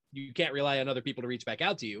you can't rely on other people to reach back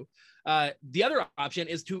out to you. The other option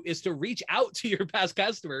is to reach out to your past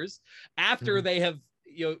customers after they have,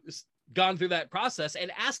 gone through that process,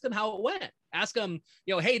 and ask them how it went. Ask them,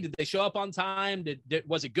 hey, did they show up on time?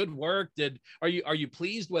 Was it good work? Are you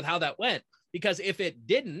pleased with how that went? Because if it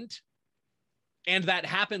didn't, and that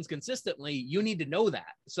happens consistently, you need to know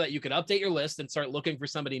that so that you can update your list and start looking for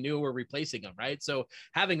somebody new or replacing them, right? So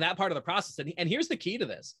having that part of the process, and here's the key to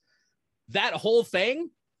this, that whole thing,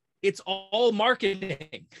 it's all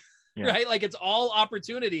marketing, right? Like it's all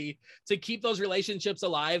opportunity to keep those relationships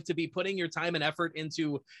alive, to be putting your time and effort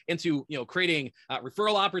into creating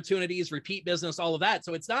referral opportunities, repeat business, all of that.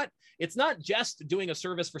 So it's not just doing a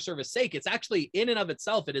service for service sake. It's actually in and of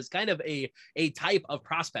itself, it is kind of a type of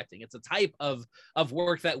prospecting. It's a type of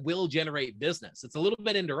work that will generate business. It's a little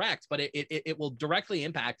bit indirect, but it will directly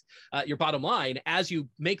impact your bottom line as you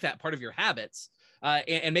make that part of your habits,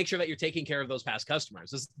 and make sure that you're taking care of those past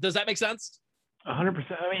customers. Does that make sense? 100%.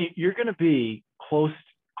 I mean, you're going to be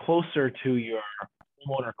closer to your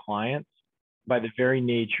homeowner clients by the very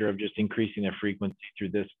nature of just increasing their frequency through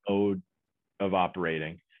this mode of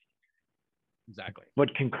operating. Exactly.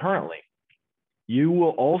 But concurrently, you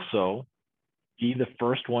will also be the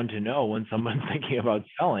first one to know when someone's thinking about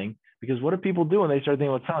selling, because what do people do when they start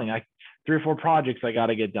thinking about selling? 3 or 4 projects I got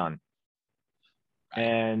to get done.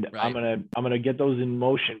 And I'm gonna get those in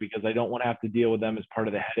motion because I don't want to have to deal with them as part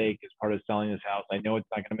of the headache, as part of selling this house. I know it's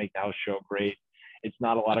not going to make the house show great. It's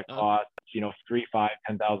not a lot of cost, $3,000, $5,000,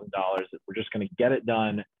 $10,000. We're just going to get it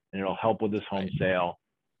done and it'll help with this home sale.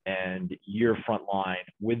 And you're front line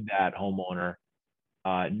with that homeowner,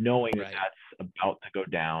 knowing that that's about to go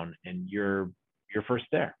down, and you're first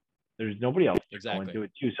there. There's nobody else going to do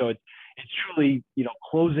it too. So it's truly,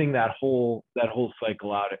 closing that whole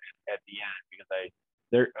cycle out at the end, because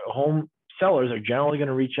their home sellers are generally going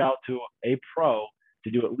to reach out to a pro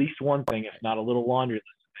to do at least one thing, if not a little laundry list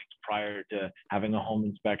of things, prior to having a home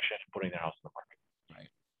inspection and putting their house on the market.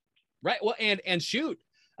 Right. Well, and shoot,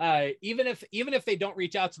 even if they don't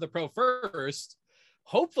reach out to the pro first,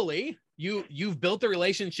 hopefully you've built a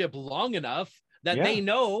relationship long enough that they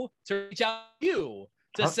know to reach out to you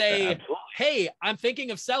to say, absolutely, hey, I'm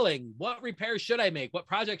thinking of selling. What repairs should I make? What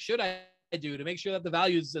projects should I do to make sure that the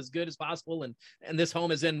value is as good as possible and this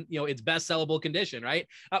home is in its best sellable condition, right?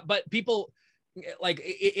 But people,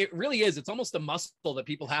 it really is, it's almost a muscle that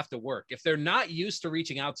people have to work. If they're not used to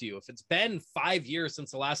reaching out to you, if it's been 5 years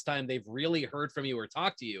since the last time they've really heard from you or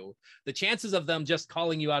talked to you, the chances of them just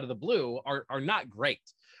calling you out of the blue are not great,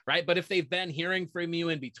 right? But if they've been hearing from you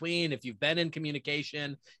in between, if you've been in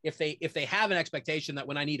communication, if they have an expectation that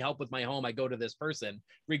when I need help with my home, I go to this person,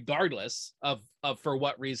 regardless of for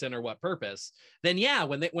what reason or what purpose, then yeah,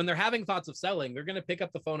 when they're having thoughts of selling, they're going to pick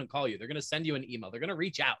up the phone and call you. They're going to send you an email. They're going to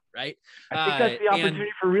reach out, right? I think that's the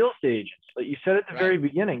opportunity for real estate agents. Like you said at the very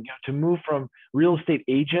beginning, to move from real estate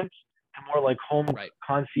agents to more like home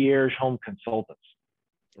concierge, home consultants.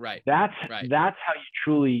 Right. That's how you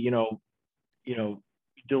truly,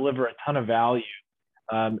 deliver a ton of value,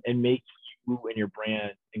 and make you and your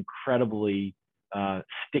brand incredibly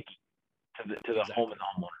sticky to the home and the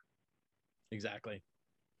homeowner.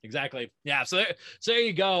 Exactly. Yeah. So there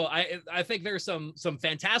you go. I think there's some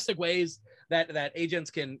fantastic ways that agents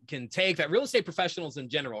can take, that real estate professionals in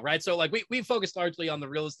general, right? So like we focus largely on the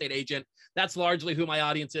real estate agent. That's largely who my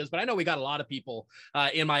audience is, but I know we got a lot of people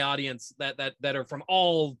in my audience that are from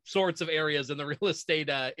all sorts of areas in the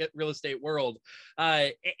real estate world.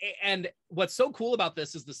 And what's so cool about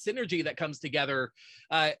this is the synergy that comes together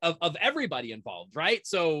of everybody involved, right?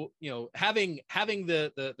 So, having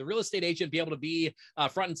the real estate agent be able to be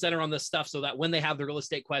front and center on this stuff, so that when they have the real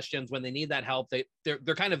estate questions, when they need that help,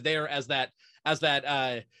 they're kind of there as that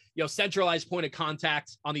centralized point of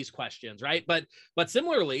contact on these questions, right? But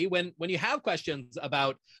similarly, when you have questions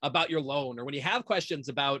about your loan, or when you have questions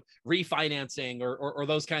about refinancing or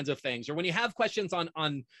those kinds of things, or when you have questions on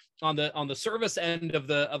the service end of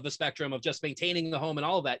the spectrum of just maintaining the home and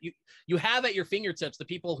all of that, you have at your fingertips the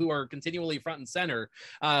people who are continually front and center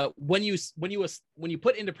when you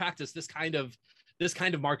put into practice this kind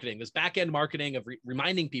of marketing, this back-end marketing of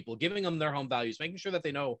reminding people, giving them their home values, making sure that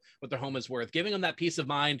they know what their home is worth, giving them that peace of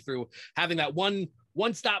mind through having that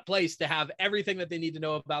one-stop place to have everything that they need to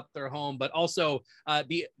know about their home, but also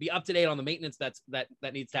be up to date on the maintenance that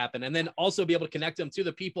needs to happen. And then also be able to connect them to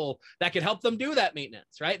the people that can help them do that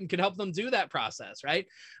maintenance, right? And can help them do that process, right?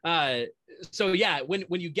 So yeah, when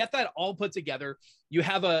you get that all put together, you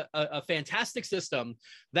have a fantastic system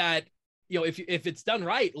that, if it's done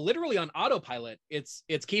right, literally on autopilot, it's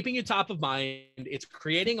keeping you top of mind, it's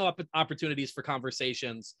creating opportunities for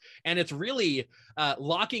conversations, and it's really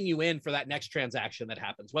locking you in for that next transaction that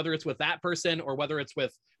happens, whether it's with that person or whether it's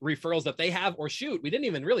with referrals that they have. Or shoot, we didn't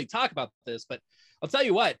even really talk about this, but I'll tell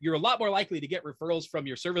you what, you're a lot more likely to get referrals from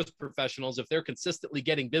your service professionals if they're consistently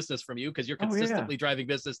getting business from you, because you're consistently driving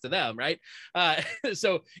business to them, right?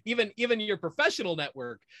 So even your professional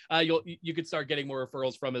network, you could start getting more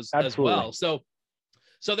referrals from as well. So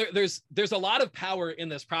there's a lot of power in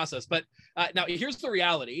this process. But now here's the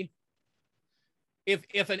reality: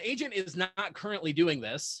 if an agent is not currently doing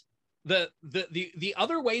this, the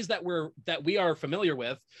other ways that we are familiar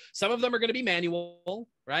with, some of them are going to be manual,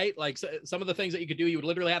 right? Like some of the things that you could do, you would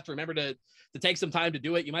literally have to remember to take some time to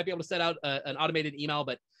do it. You might be able to set out an automated email,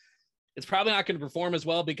 but it's probably not going to perform as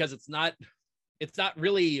well because it's not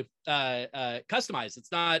really customized.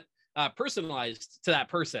 It's not personalized to that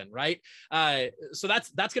person, right? So that's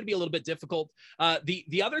going to be a little bit difficult.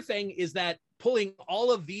 The other thing is that pulling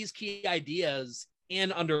all of these key ideas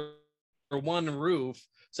in under one roof,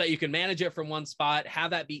 so that you can manage it from one spot,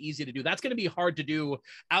 have that be easy to do. That's going to be hard to do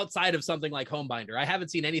outside of something like HomeBinder. I haven't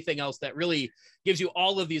seen anything else that really gives you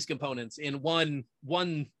all of these components in one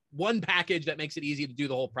package that makes it easy to do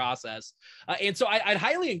the whole process. And so I'd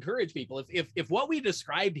highly encourage people, if what we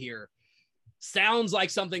described here sounds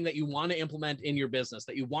like something that you want to implement in your business,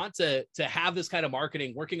 that you want to have this kind of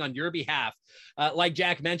marketing working on your behalf, like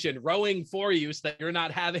Jack mentioned, rowing for you so that you're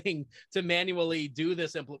not having to manually do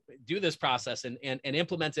this process and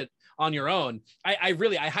implement it on your own.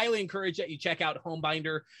 I highly encourage that you check out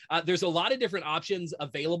HomeBinder. There's a lot of different options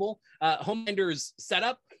available. HomeBinder's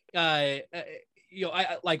setup,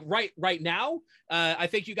 like right now, I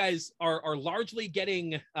think you guys are largely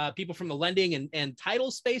getting people from the lending and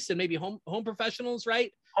title space and maybe home professionals,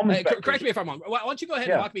 right? Correct me if I'm wrong. Why don't you go ahead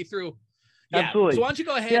and walk me through? Yeah. Absolutely. So why don't you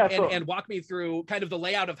go ahead and walk me through kind of the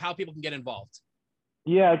layout of how people can get involved?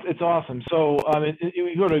 Yeah, it's awesome. So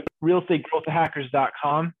you go to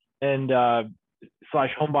realestategrowthhackers.com and /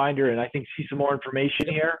 homebinder, and I think see some more information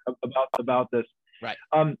here about this. Right.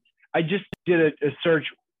 I just did a search.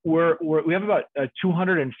 We have about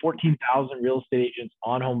 214,000 real estate agents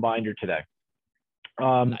on Homebinder today.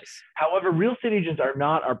 Nice. However, real estate agents are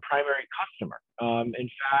not our primary customer. In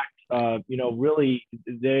fact, really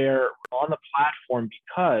they're on the platform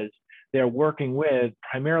because they're working with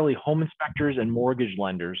primarily home inspectors and mortgage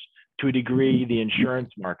lenders, to a degree, the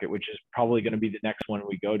insurance market, which is probably going to be the next one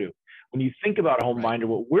we go to. When you think about Homebinder,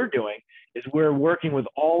 what we're doing is we're working with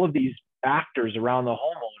all of these actors around the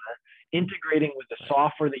homeowner, integrating with the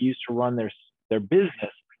software they use to run their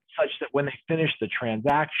business, such that when they finish the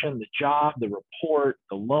transaction, the job, the report,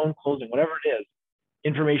 the loan closing, whatever it is,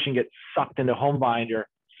 information gets sucked into Homebinder,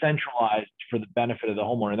 centralized for the benefit of the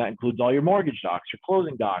homeowner. That includes all your mortgage docs, your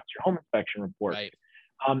closing docs, your home inspection report. Right.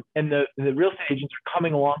 And the real estate agents are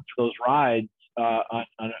coming along for those rides on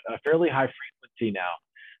a fairly high frequency now.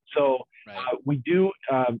 So we do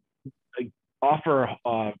offer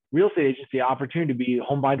real estate agents the opportunity to be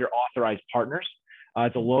Homebinder authorized partners.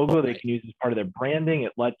 It's a logo they can use as part of their branding.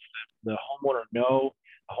 It lets the homeowner know,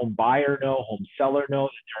 a home buyer know, home seller know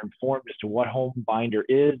that they're informed as to what Homebinder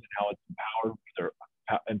is and how it's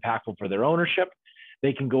impactful for their ownership.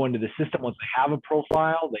 They can go into the system once they have a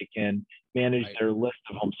profile. They can manage their list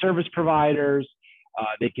of home service providers.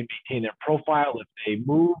 They can maintain their profile if they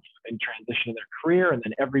move and transition in their career, and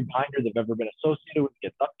then every binder they've ever been associated with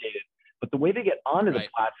gets updated. But the way they get onto the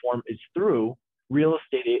platform is through real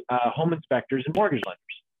estate home inspectors and mortgage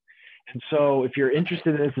lenders. And so if you're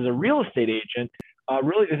interested in this as a real estate agent,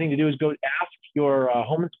 really the thing to do is go ask your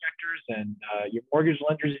home inspectors and your mortgage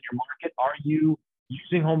lenders in your market, are you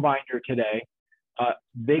using Homebinder today?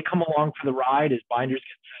 They come along for the ride as binders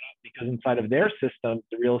get set up, because inside of their system,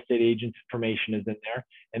 the real estate agent's information is in there.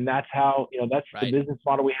 And that's how, that's the business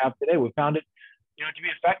model we have today. We found it, to be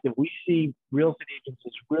effective. We see real estate agents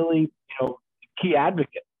as really, key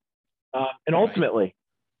advocates. And ultimately,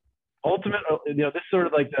 this is sort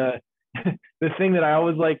of like the thing that I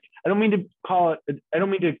always like. I don't mean to call it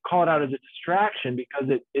out as a distraction, because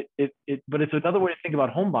but it's another way to think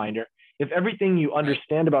about Homebinder. If everything you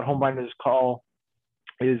understand about Homebinder's call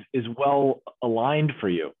is well aligned for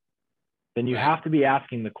you, then you have to be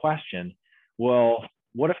asking the question, well,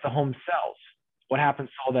 what if the home sells? What happens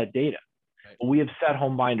to all that data? Well, we have set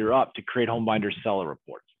Homebinder up to create Homebinder seller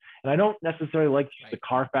reports. And I don't necessarily like to use the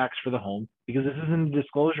Carfax for the home, because this isn't a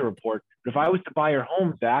disclosure report. But if I was to buy your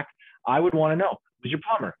home, Zach, I would want to know, who's your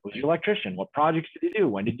plumber? Who's your electrician? What projects did you do?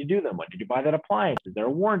 When did you do them? When did you buy that appliance? Is there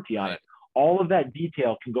a warranty on it? All of that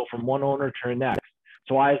detail can go from one owner to the next.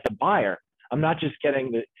 So I, as the buyer, I'm not just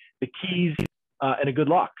getting the keys and a good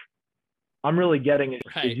luck. I'm really getting, as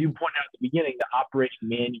you pointed out at the beginning, the operation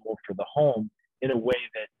manual for the home in a way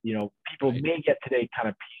that, people may get today kind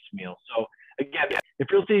of piecemeal. So again,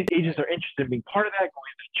 if real estate agents are interested in being part of that, going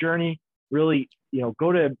through the journey, really,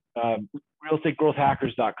 go to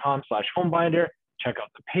realestategrowthhackers.com/homebinder, check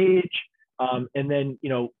out the page, and then,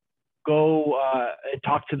 go and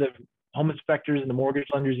talk to the home inspectors and the mortgage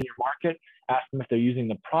lenders in your market, ask them if they're using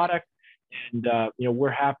the product. And, we're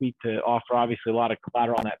happy to offer obviously a lot of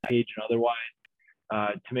collateral on that page and otherwise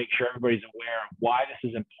to make sure everybody's aware of why this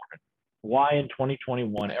is important. Why in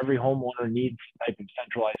 2021, every homeowner needs some type of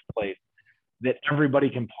centralized place that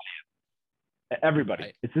everybody can play in.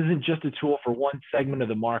 Everybody. This isn't just a tool for one segment of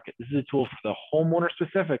the market. This is a tool for the homeowner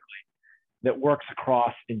specifically that works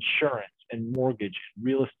across insurance and mortgage, and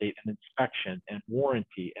real estate and inspection and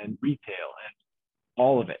warranty and retail and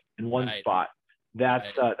all of it in one spot. That's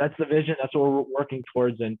the vision. That's what we're working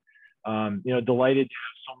towards. And, delighted to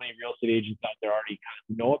have so many real estate agents out there already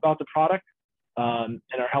kind of know about the product and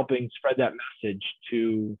are helping spread that message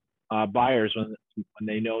to buyers when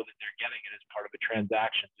they know that they're getting it as part of a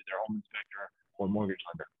transaction through their home inspector or mortgage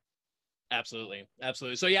lender. Absolutely.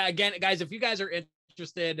 Absolutely. So yeah, again, guys, if you guys are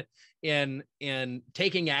interested in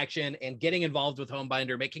taking action and getting involved with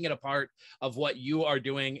Homebinder, making it a part of what you are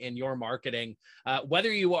doing in your marketing, whether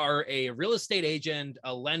you are a real estate agent,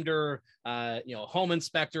 a lender, home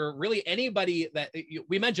inspector, really anybody that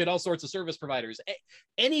we mentioned, all sorts of service providers,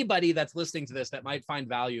 anybody that's listening to this that might find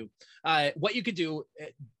value, what you could do,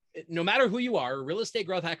 no matter who you are,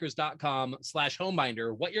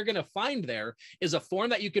 realestategrowthhackers.com/homebinder, what you're going to find there is a form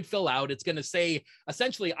that you could fill out. It's going to say,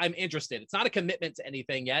 essentially, I'm interested. It's not a commitment to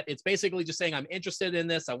anything yet. It's basically just saying, I'm interested in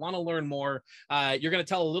this. I want to learn more. You're going to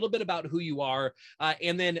tell a little bit about who you are,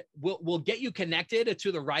 and then we'll get you connected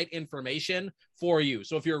to the right information for you.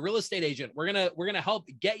 So if you're a real estate agent, we're going to help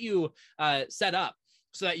get you set up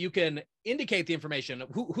so that you can indicate the information.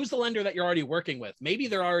 Who's the lender that you're already working with? Maybe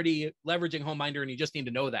they're already leveraging HomeBinder and you just need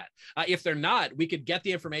to know that. If they're not, we could get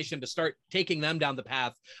the information to start taking them down the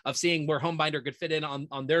path of seeing where HomeBinder could fit in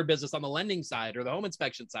on their business on the lending side or the home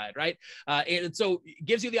inspection side, right? And so it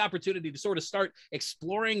gives you the opportunity to sort of start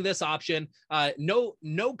exploring this option. No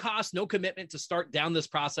cost, no commitment to start down this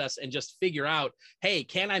process and just figure out, hey,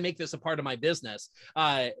 can I make this a part of my business?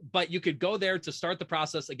 But you could go there to start the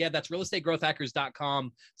process. Again, that's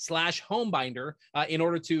realestategrowthhackers.com/homebinder in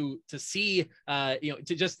order to see, to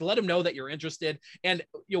just let them know that you're interested. And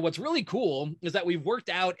what's really cool is that we've worked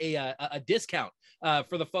out a discount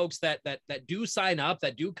for the folks that do sign up,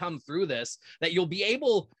 that do come through this, that you'll be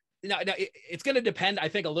able. Now it's going to depend, I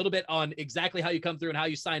think, a little bit on exactly how you come through and how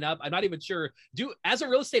you sign up. I'm not even sure. As a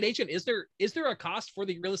real estate agent, is there a cost for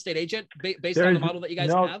the real estate agent based on the model that you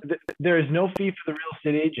guys have? There is no fee for the real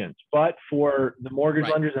estate agents, but for the mortgage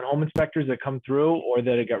lenders and home inspectors that come through or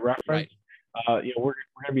that get referenced, we're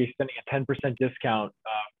going to be extending a 10% discount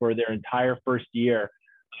for their entire first year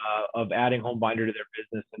of adding HomeBinder to their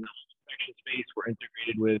business. In the home inspection space, we're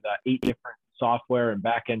integrated with 8 different software and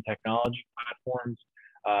back-end technology platforms.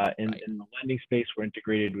 In the lending space, we're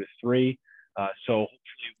integrated with 3. So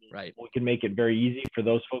hopefully we can make it very easy for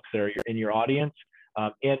those folks that are in your audience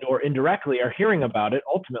and or indirectly are hearing about it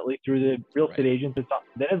ultimately through the real estate agent that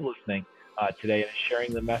is listening today and is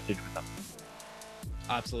sharing the message with them.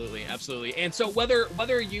 Absolutely. Absolutely. And so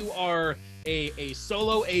whether you are a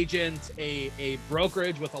solo agent, a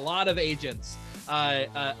brokerage with a lot of agents, a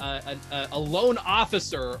loan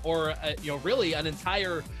officer, or really an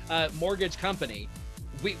entire mortgage company,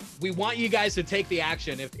 we want you guys to take the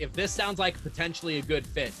action. If this sounds like potentially a good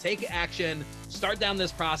fit, take action, start down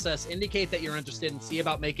this process, indicate that you're interested, and see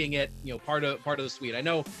about making it part of the suite. I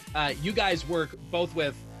know you guys work both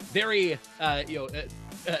with very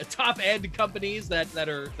top end companies that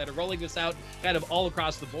are rolling this out kind of all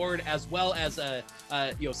across the board, as well as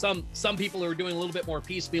some people who are doing a little bit more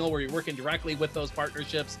piecemeal where you're working directly with those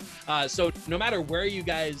partnerships. So no matter where you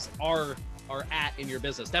guys are at in your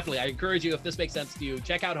business, definitely I encourage you, if this makes sense to you,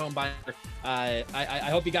 check out HomeBinder. I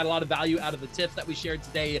hope you got a lot of value out of the tips that we shared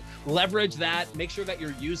today. Leverage that. Make sure that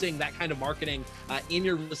you're using that kind of marketing in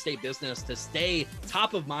your real estate business to stay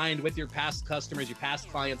top of mind with your past customers, your past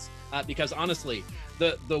clients, because honestly,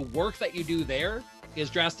 the work that you do there is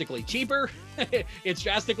drastically cheaper. It's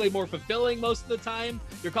drastically more fulfilling most of the time.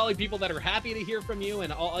 You're calling people that are happy to hear from you,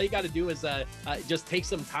 and all you got to do is just take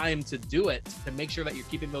some time to do it, to make sure that you're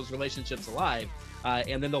keeping those relationships alive,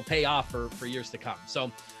 and then they'll pay off for years to come. So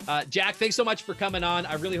Jack, thanks so much for coming on.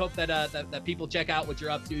 I really hope that that people check out what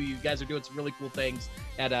you're up to. You guys are doing some really cool things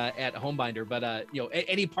at HomeBinder. But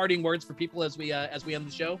any parting words for people as we end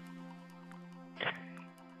the show?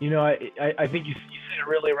 I think you said it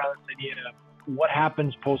really around this idea of what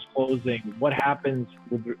happens post-closing, what happens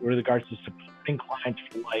with regards to supporting clients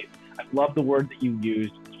for life. I love the word that you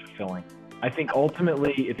used, fulfilling. I think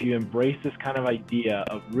ultimately, if you embrace this kind of idea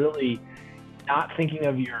of really not thinking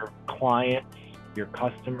of your clients, your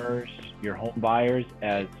customers, your home buyers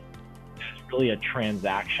as really a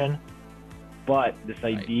transaction, but this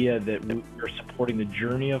idea that we're supporting the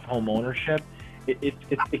journey of home ownership, it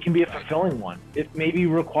can be a fulfilling one. It maybe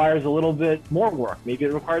requires a little bit more work. Maybe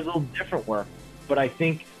it requires a little different work. But I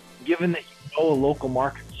think given that you know a local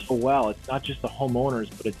market so well, it's not just the homeowners,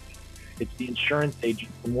 but it's the insurance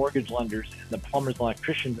agents, the mortgage lenders, and the plumbers and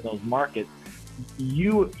electricians in those markets.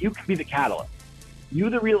 You can be the catalyst. You,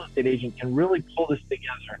 the real estate agent, can really pull this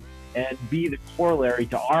together and be the corollary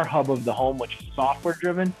to our hub of the home, which is software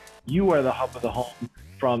driven. You are the hub of the home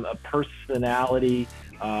from a personality,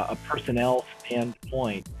 a personnel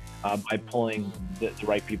standpoint, by pulling the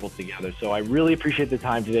right people together. So I really appreciate the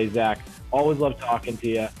time today, Zach. Always love talking to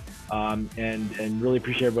you, and really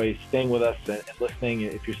appreciate everybody staying with us and listening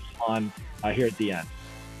if you're still on here at the end.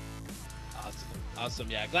 Awesome.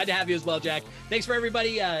 Yeah. Glad to have you as well, Jack. Thanks for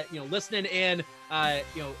everybody, listening in,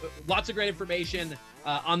 lots of great information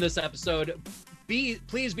on this episode.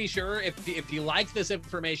 Please be sure, if you like this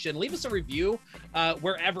information, leave us a review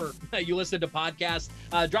wherever you listen to podcasts.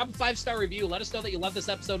 Drop a 5-star review. Let us know that you love this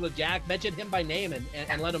episode with Jack. Mention him by name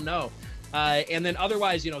and let him know. And then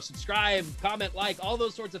otherwise, subscribe, comment, like, all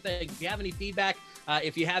those sorts of things. If you have any feedback,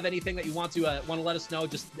 If you have anything that you want to let us know,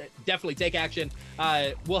 just definitely take action.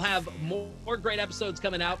 We'll have more great episodes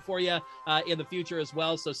coming out for you in the future as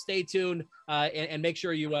well. So stay tuned and make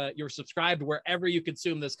sure you're subscribed wherever you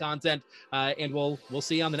consume this content. And we'll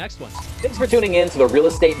see you on the next one. Thanks for tuning in to the Real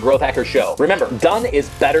Estate Growth Hacker Show. Remember, done is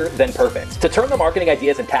better than perfect. To turn the marketing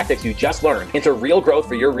ideas and tactics you just learned into real growth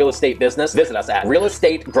for your real estate business, visit us at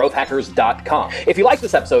realestategrowthhackers.com. If you like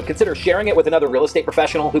this episode, consider sharing it with another real estate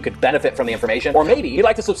professional who could benefit from the information. Or maybe you'd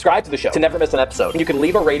like to subscribe to the show to never miss an episode. You can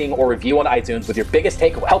leave a rating or review on iTunes with your biggest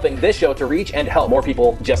takeaway, helping this show to reach and help more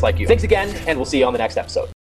people just like you. Thanks again, and we'll see you on the next episode.